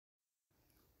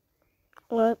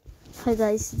Well, hi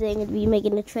guys, today I'm going to be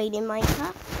making a train in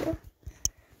Minecraft.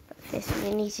 But first thing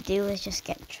we need to do is just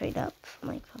get the train up for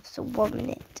Minecraft, so 1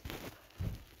 minute.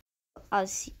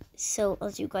 As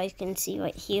you guys can see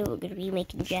right here, we're going to be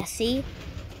making Jesse.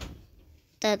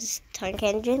 That's Tank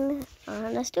Engine,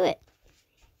 and let's do it.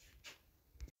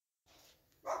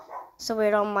 So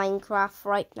we're on Minecraft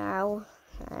right now,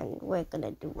 and we're going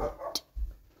to do it.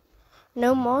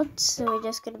 No mods, so we're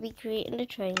just going to be creating the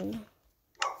train.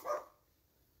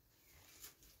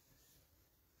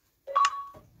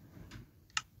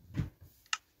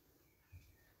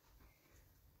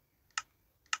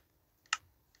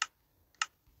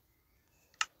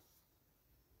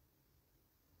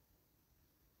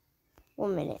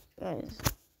 One minute, guys.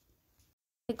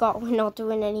 We're not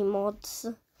doing any mods.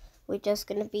 We're just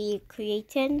gonna be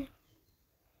creating.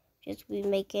 Just be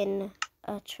making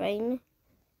a train.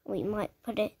 We might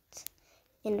put it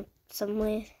in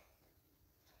somewhere.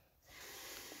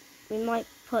 We might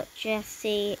put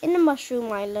Jesse in the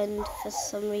Mushroom Island for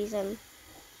some reason.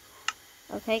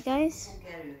 Okay, guys.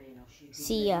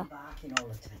 See ya.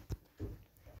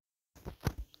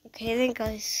 Okay then,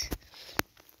 guys.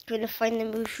 We're gonna find the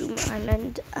Mushroom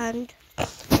Island and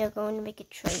we're going to make a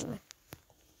train.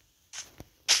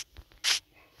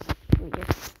 We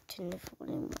just turn the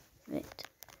volume a bit.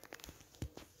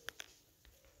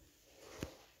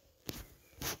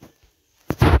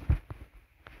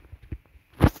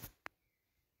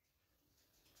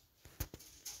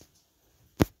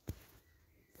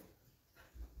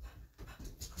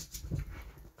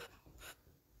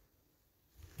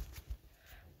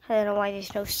 I don't know why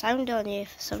there's no sound on here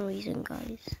for some reason,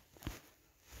 guys.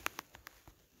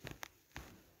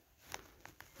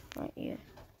 Right here.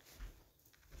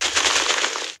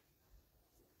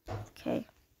 Okay.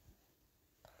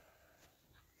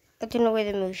 I don't know where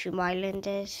the Mushroom Island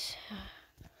is,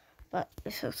 but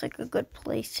this looks like a good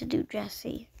place to do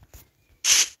Jesse.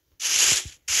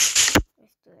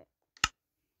 Let's do it.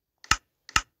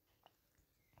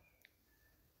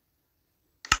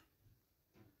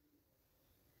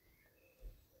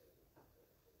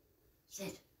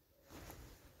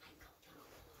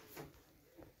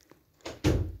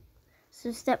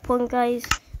 So step one, guys,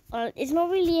 it's not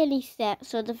really any steps,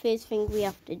 so the first thing we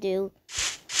have to do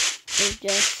is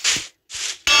just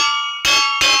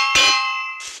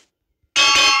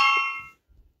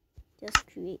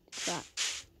create the track.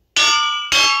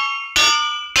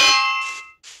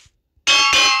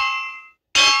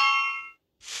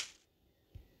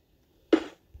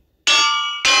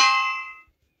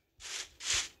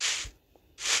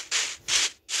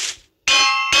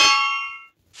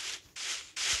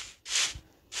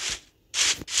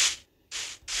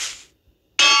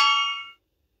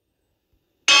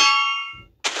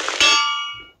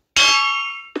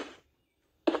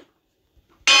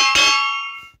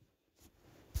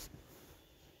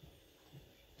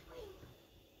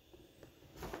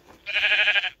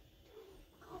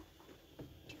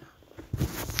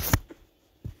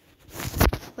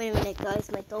 Wait a minute,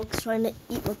 guys, my dog's trying to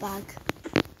eat my bag.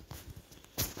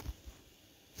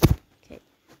 Okay,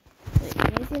 wait,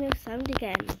 where's the no sound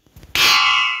again?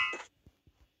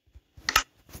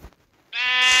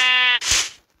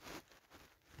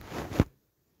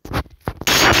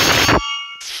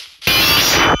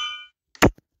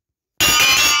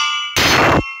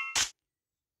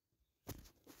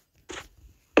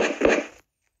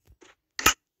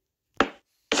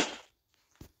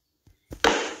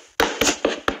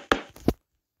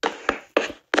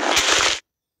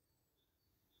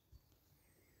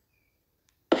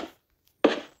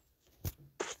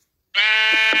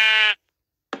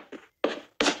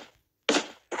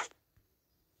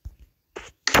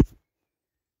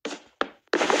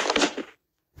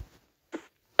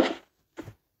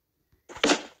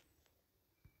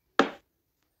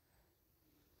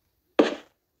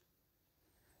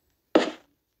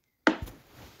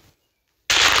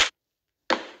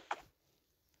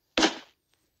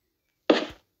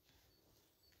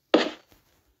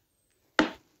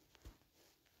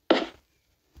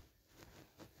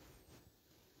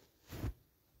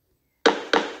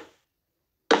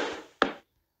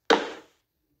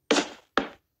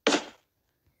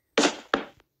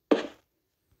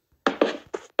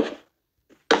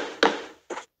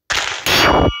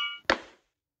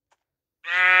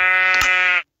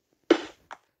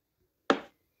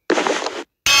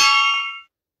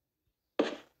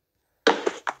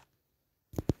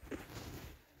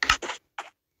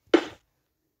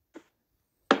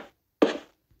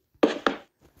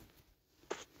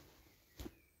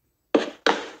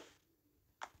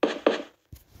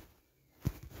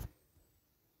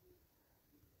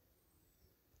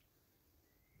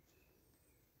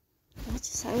 What's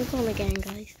the sound on again,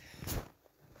 guys?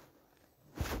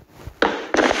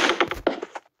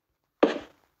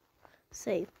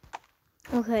 Save.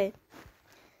 Okay.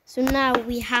 So now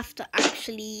we have to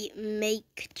actually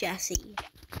make Jesse.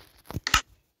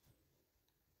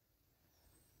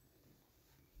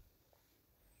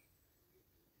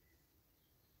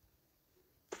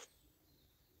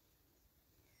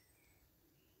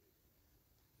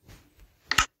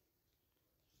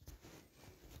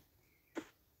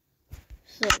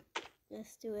 So,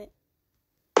 let's do it.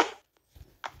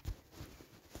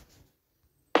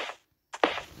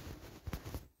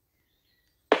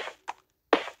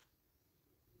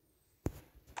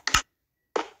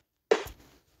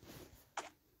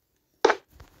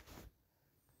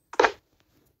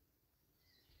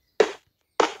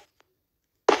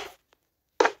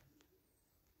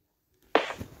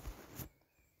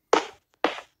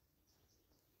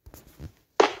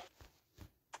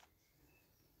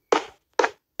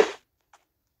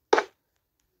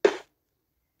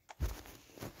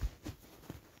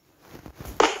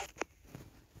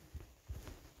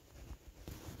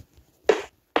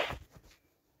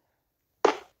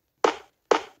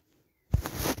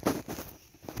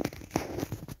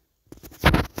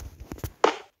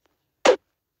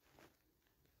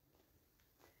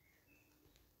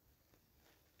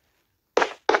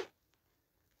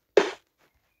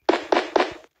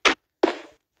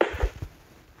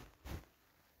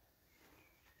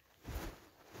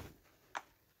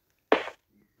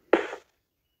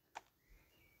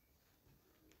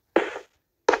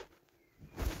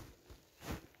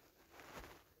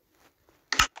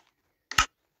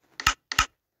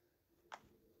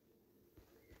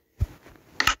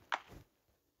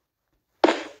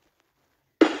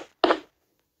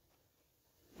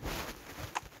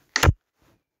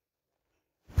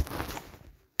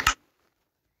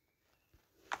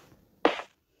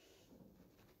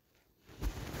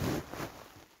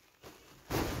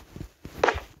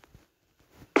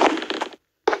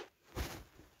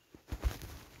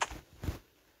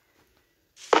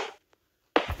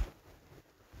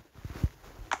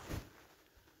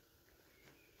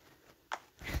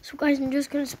 So guys, I'm just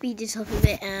going to speed this up a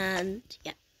bit and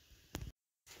yeah.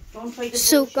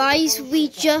 So guys, we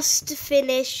just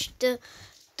finished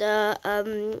the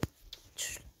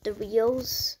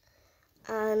wheels.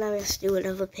 And now we have to do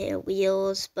another pair of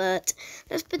wheels, but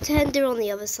let's pretend they're on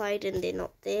the other side and they're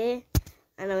not there.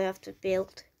 And now we have to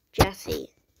build Jesse.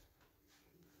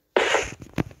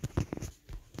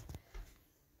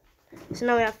 So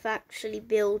now we have to actually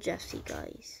build Jesse,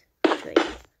 guys. Okay.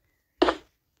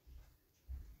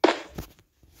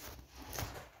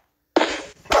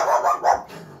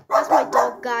 That's my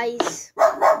dog, guys.